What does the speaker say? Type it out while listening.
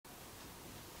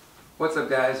What's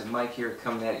up guys, Mike here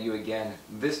coming at you again.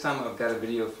 This time I've got a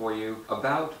video for you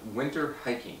about winter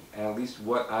hiking and at least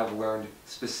what I've learned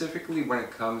specifically when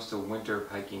it comes to winter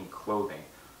hiking clothing.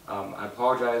 I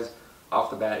apologize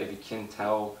off the bat if you can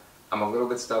tell I'm a little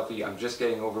bit stuffy. I'm just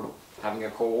getting over having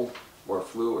a cold or a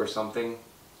flu or something.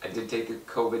 I did take the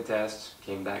COVID test,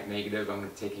 came back negative. I'm going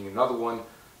to be taking another one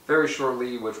very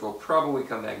shortly which will probably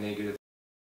come back negative.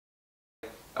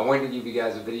 I wanted to give you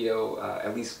guys a video,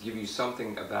 at least give you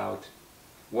something about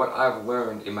what I've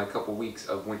learned in my couple weeks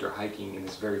of winter hiking in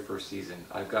this very first season.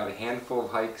 I've got a handful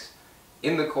of hikes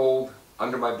in the cold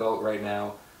under my belt right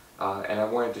now, and I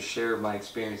wanted to share my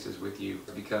experiences with you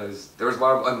because there was a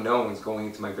lot of unknowns going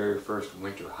into my very first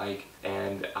winter hike,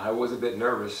 and I was a bit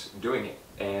nervous doing it.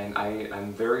 And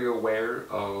I'm very aware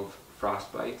of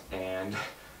frostbite, and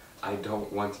I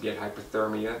don't want to get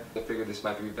hypothermia. I figured this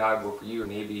might be valuable for you,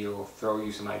 and maybe it'll throw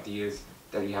you some ideas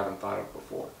that you haven't thought of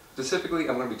before. Specifically,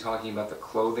 I'm going to be talking about the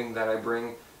clothing that I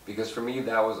bring, because for me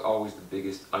that was always the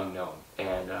biggest unknown.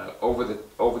 And over the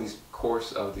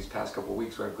course of these past couple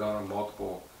weeks where I've gone on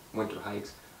multiple winter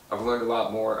hikes, I've learned a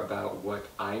lot more about what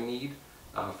I need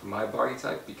for my body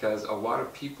type, because a lot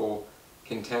of people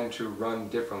can tend to run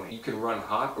differently. You can run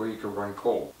hot or you can run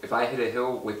cold. If I hit a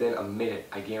hill within a minute,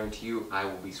 I guarantee you I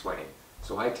will be sweating.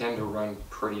 So I tend to run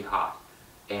pretty hot.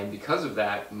 And because of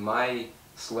that, my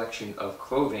selection of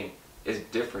clothing is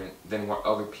different than what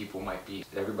other people might be.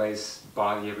 Everybody's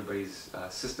body, everybody's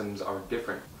systems are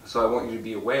different. So I want you to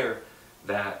be aware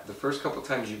that the first couple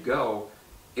times you go,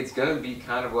 it's going to be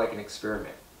kind of like an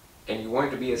experiment. And you want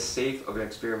it to be as safe of an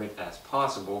experiment as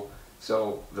possible.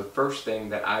 So the first thing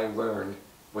that I learned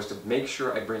was to make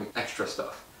sure I bring extra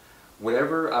stuff.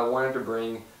 Whatever I wanted to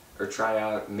bring or try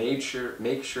out, make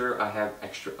sure I have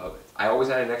extra of it. I always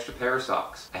had an extra pair of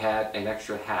socks. I had an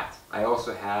extra hat. I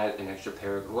also had an extra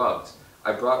pair of gloves.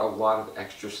 I brought a lot of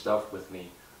extra stuff with me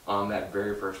on that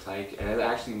very first hike, and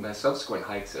actually my subsequent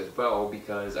hikes as well,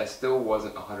 because I still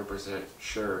wasn't 100%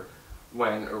 sure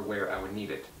when or where I would need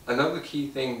it. Another key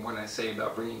thing when I say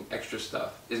about bringing extra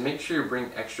stuff is make sure you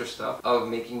bring extra stuff of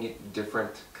making it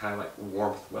different kind of like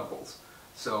warmth levels.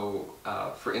 So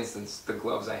for instance, the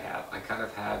gloves I kind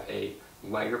of have a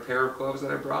lighter pair of gloves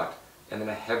that I brought and then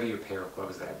a heavier pair of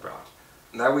gloves that I brought.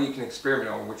 And that way you can experiment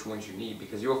on which ones you need,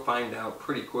 because you'll find out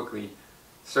pretty quickly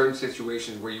certain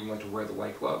situations where you want to wear the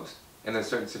light gloves and then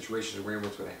certain situations where you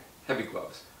want to wear the heavy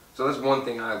gloves. So that's one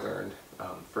thing I learned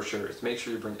for sure, is make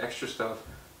sure you bring extra stuff,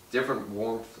 different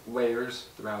warmth layers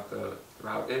throughout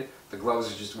it. The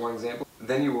gloves is just one example.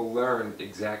 Then you will learn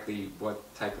exactly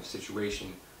what type of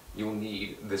situation you'll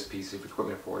need this piece of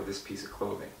equipment for, this piece of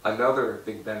clothing. Another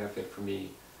big benefit for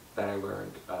me that I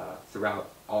learned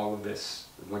throughout all of this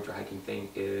winter hiking thing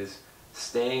is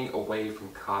staying away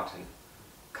from cotton.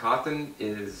 Cotton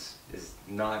is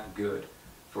not good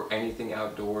for anything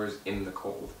outdoors in the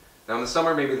cold. Now in the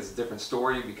summer maybe that's a different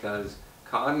story, because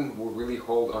cotton will really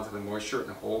hold onto the moisture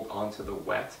and hold onto the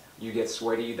wet. You get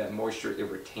sweaty, that moisture, it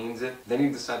retains it. Then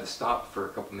you decide to stop for a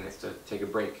couple minutes to take a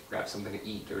break, grab something to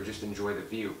eat, or just enjoy the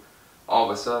view. All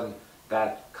of a sudden,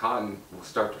 that cotton will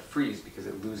start to freeze because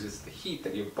it loses the heat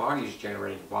that your body is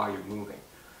generating while you're moving.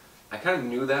 I kind of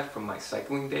knew that from my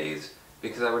cycling days,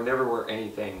 because I would never wear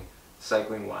anything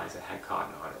cycling-wise that had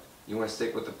cotton on it. You want to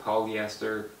stick with the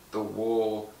polyester, the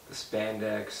wool, the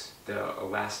spandex, the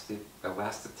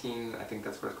elastitine, I think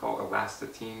that's what it's called,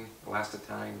 elastitine,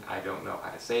 I don't know how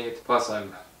to say it. Plus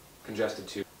I'm congested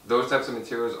too. Those types of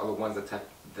materials are the ones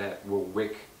that will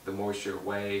wick the moisture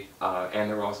away, and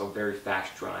they're also very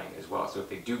fast drying as well. So if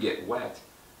they do get wet,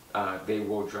 they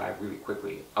will dry really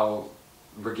quickly. I'll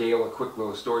regale a quick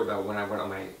little story about when I went on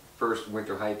my first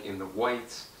winter hike in the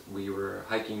Whites. We were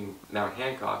hiking Mount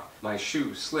Hancock. My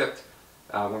shoe slipped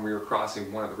when we were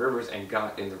crossing one of the rivers and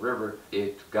got in the river.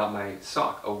 It got my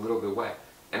sock a little bit wet,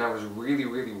 and I was really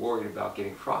worried about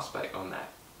getting frostbite on that.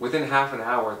 Within half an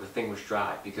hour the thing was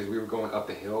dry, because we were going up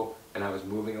a hill and I was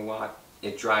moving a lot.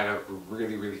 It dried up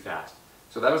really fast.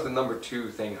 So that was the number 2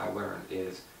 thing I learned,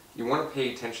 is you want to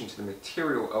pay attention to the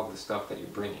material of the stuff that you're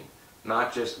bringing,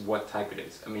 not just what type it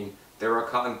is. I mean, there are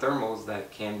cotton thermals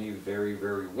that can be very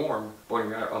warm, but when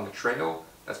you're out on the trail,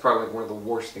 that's probably like one of the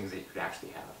worst things that you could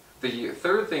actually have. The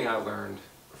third thing I learned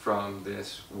from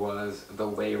this was the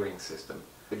layering system.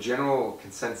 The general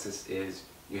consensus is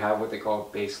you have what they call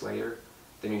a base layer,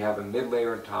 then you have a mid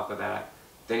layer on top of that,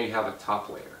 then you have a top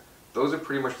layer. Those are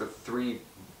pretty much the 3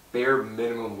 bare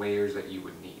minimum layers that you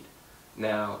would need.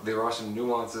 Now, there are some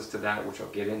nuances to that which I'll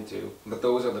get into, but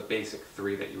those are the basic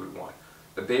 3 that you would want.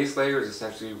 The base layer is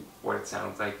essentially what it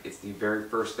sounds like. It's the very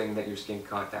first thing that your skin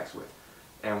contacts with.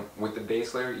 And with the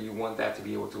base layer, you want that to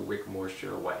be able to wick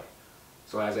moisture away.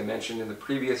 So as I mentioned in the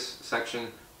previous section,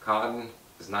 cotton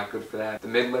is not good for that. The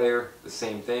mid layer, the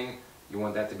same thing. You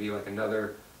want that to be like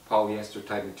another polyester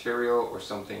type material or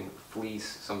something fleece,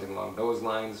 something along those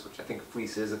lines, which I think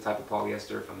fleece is a type of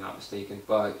polyester if I'm not mistaken.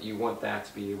 But you want that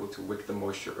to be able to wick the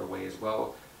moisture away as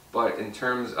well. But in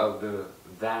terms of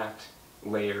that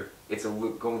layer, it's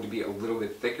going to be a little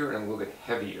bit thicker and a little bit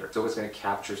heavier. So it's going to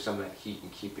capture some of that heat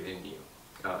and keep it in you.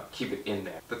 Keep it in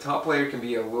there. The top layer can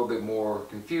be a little bit more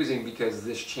confusing because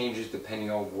this changes depending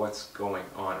on what's going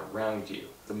on around you.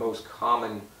 The most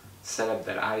common setup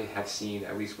that I have seen,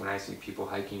 at least when I see people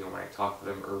hiking or when I talk to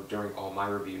them or during all my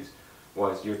reviews,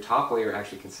 was your top layer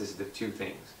actually consisted of two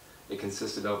things. It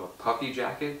consisted of a puffy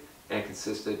jacket and it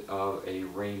consisted of a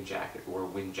rain jacket or a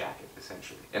wind jacket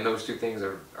essentially. And those two things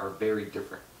are very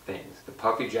different things. The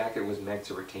puffy jacket was meant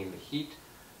to retain the heat.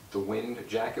 The wind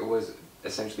jacket was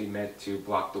essentially meant to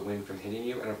block the wind from hitting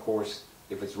you, and of course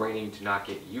if it's raining to not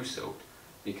get you soaked,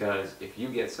 because if you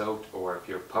get soaked or if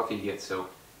your puffy gets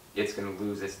soaked, it's going to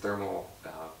lose its thermal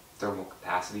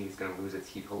capacity, it's going to lose its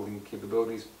heat holding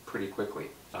capabilities pretty quickly.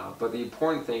 But the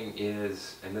important thing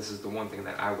is, and this is the one thing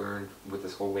that I learned with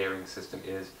this whole layering system,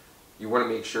 is you want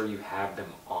to make sure you have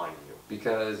them on you,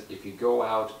 because if you go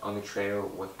out on the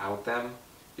trail without them,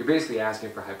 you're basically asking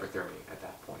for hypothermia at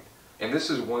that point. And this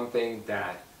is one thing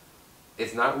that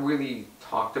it's not really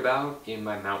talked about in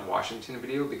my Mount Washington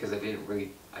video because I didn't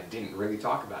really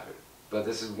talk about it. But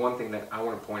this is one thing that I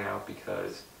want to point out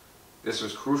because this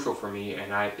was crucial for me,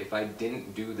 and if I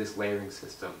didn't do this layering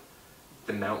system,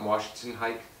 the Mount Washington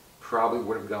hike probably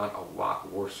would have gone a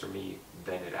lot worse for me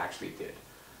than it actually did.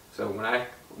 So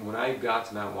when I got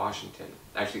to Mount Washington,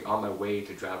 actually on my way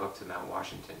to drive up to Mount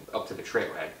Washington, up to the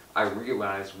trailhead, I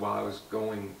realized while I was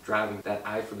driving that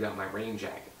I forgot my rain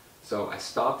jacket. So I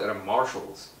stopped at a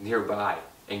Marshall's nearby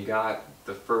and got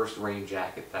the first rain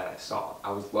jacket that I saw.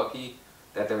 I was lucky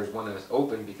that there was one that was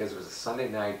open because it was a Sunday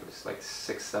night. It was like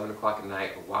 6, 7 o'clock at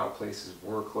night. A lot of places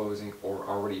were closing or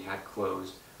already had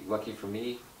closed. Lucky for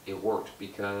me, it worked,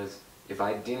 because if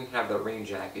I didn't have the rain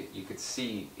jacket, you could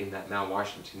see in that Mount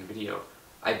Washington video,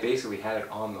 I basically had it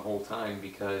on the whole time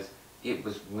because it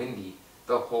was windy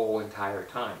the whole entire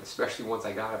time, especially once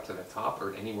I got up to the top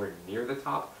or anywhere near the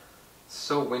top.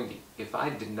 So windy. If I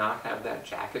did not have that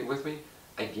jacket with me,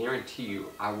 I guarantee you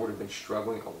I would have been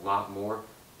struggling a lot more,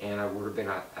 and I would have been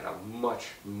at a much,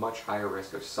 much higher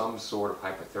risk of some sort of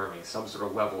hypothermia, some sort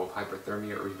of level of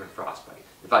hypothermia or even frostbite.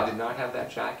 If I did not have that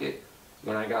jacket,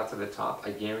 when I got to the top,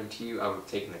 I guarantee you I would have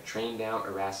taken the train down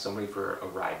or asked somebody for a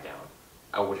ride down.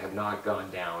 I would have not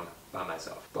gone down by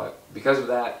myself. But because of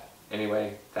that,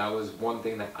 anyway, that was one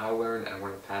thing that I learned, and I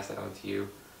want to pass that on to you.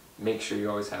 Make sure you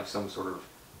always have some sort of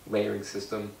layering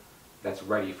system that's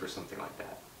ready for something like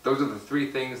that. Those are the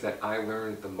three things that I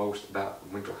learned the most about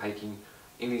winter hiking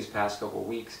in these past couple of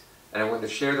weeks, and I wanted to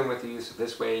share them with you so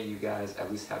this way you guys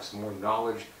at least have some more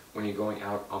knowledge when you're going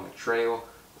out on the trail,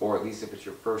 or at least if it's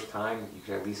your first time, you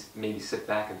can at least maybe sit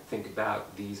back and think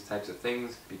about these types of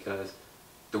things, because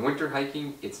the winter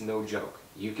hiking, it's no joke.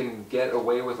 You can get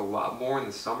away with a lot more in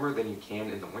the summer than you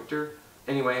can in the winter.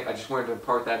 Anyway, I just wanted to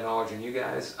impart that knowledge on you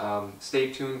guys.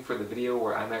 Stay tuned for the video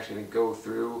where I'm actually going to go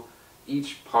through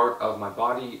each part of my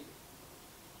body,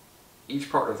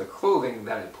 each part of the clothing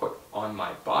that I put on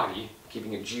my body,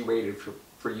 keeping it G-rated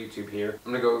for YouTube here.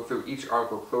 I'm going to go through each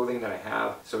article of clothing that I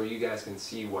have so you guys can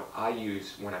see what I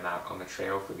use when I'm out on the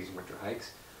trail for these winter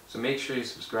hikes. So make sure you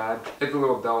subscribe, hit the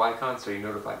little bell icon so you're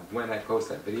notified when I post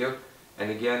that video.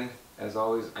 And again, as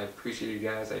always, I appreciate you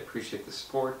guys, I appreciate the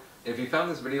support. If you found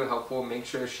this video helpful, make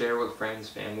sure to share with friends,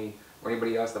 family, or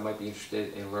anybody else that might be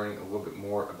interested in learning a little bit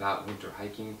more about winter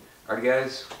hiking. Alright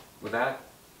guys, with that,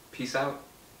 peace out.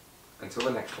 Until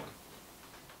the next one.